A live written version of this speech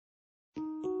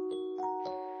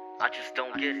I just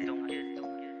don't get it.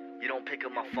 You don't pick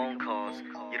up my phone calls.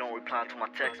 You don't reply to my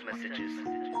text messages.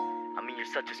 I mean,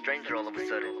 you're such a stranger all of a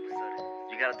sudden.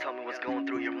 You gotta tell me what's going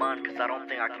through your mind, cause I don't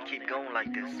think I can keep going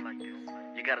like this.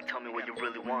 You gotta tell me what you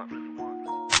really want.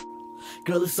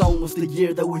 Girl, it's almost a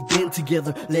year that we've been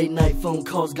together. Late night phone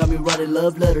calls got me writing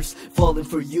love letters, falling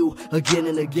for you again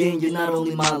and again. You're not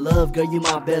only my love, girl, you're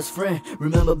my best friend.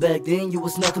 Remember back then, you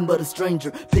was nothing but a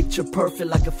stranger. Picture perfect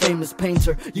like a famous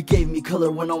painter. You gave me color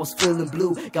when I was feeling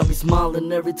blue. Got me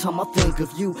smiling every time I think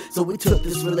of you. So we took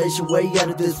this relation way out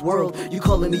of this world. You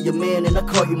calling me your man and I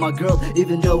call you my girl.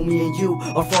 Even though me and you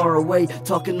are far away,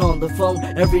 talking on the phone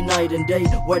every night and day,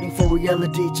 waiting for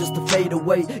reality just to fade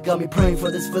away. Got me praying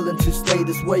for this feeling to stay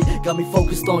this way. Got me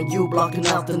focused on you, blocking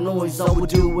out the noise. I would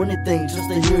do anything just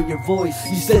to hear your voice.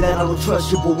 You say that I don't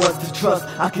trust you, but what's to trust?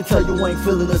 I can tell you ain't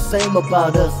feeling the same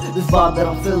about us. This vibe that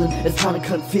I'm feeling is kinda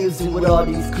confusing with all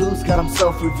these clues. God, I'm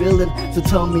self-revealing. So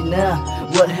tell me now,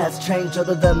 what has changed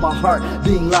other than my heart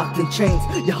being locked in chains?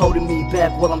 You're holding me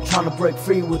back while I'm trying to break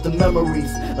free with the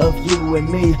memories of you and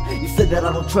me. You said that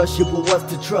I don't trust you, but what's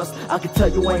to trust? I can tell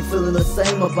you ain't feeling the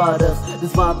same about us.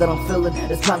 This vibe that I'm feeling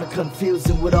is kinda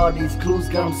confusing with all these clues.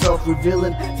 God, I'm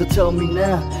self-revealing. So tell me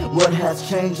now, what has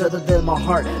changed other than my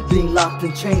heart being locked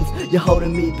in chains? You're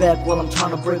holding me back while I'm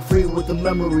trying to break free with the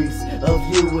memories of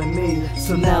you and me.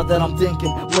 So now that I'm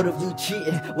thinking, what if you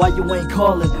cheating? Why you ain't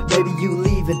calling? Maybe you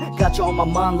leaving. Got you on my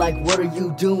mind like, what are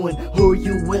you doing? Who are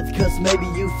you with? Cause maybe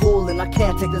you fooling. I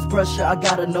can't take this pressure, I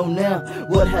gotta know now.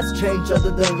 What has changed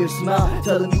other than your smile?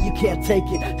 Telling me you can't take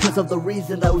it cause of the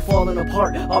reason that we're falling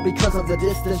apart, all because of the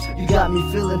distance. You got me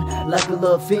feeling like a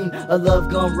love fiend, a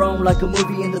love gone wrong like a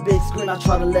movie in the big screen. I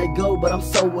try to let go, but I'm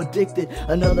so addicted.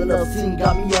 Another love scene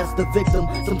got me as the victim.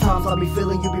 Sometimes I'll be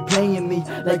feeling you be playing me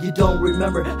like you don't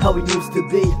remember how we used to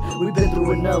be. We've been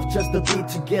through enough just to be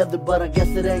together, but I guess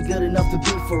it ain't good enough to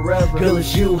be forever. Girl,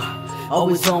 it's you,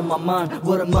 always on my mind.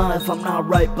 What am I if I'm not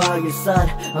right by your side?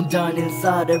 I'm dying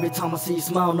inside every time I see you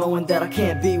smile, knowing that I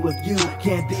can't be with you,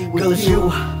 can't be with you. Girl, it's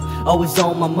you, always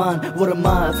on my mind. What am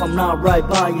I if I'm not right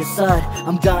by your side?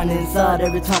 I'm dying inside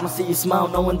every time I see you smile,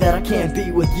 knowing that I can't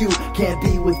be with you, can't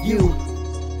be with you.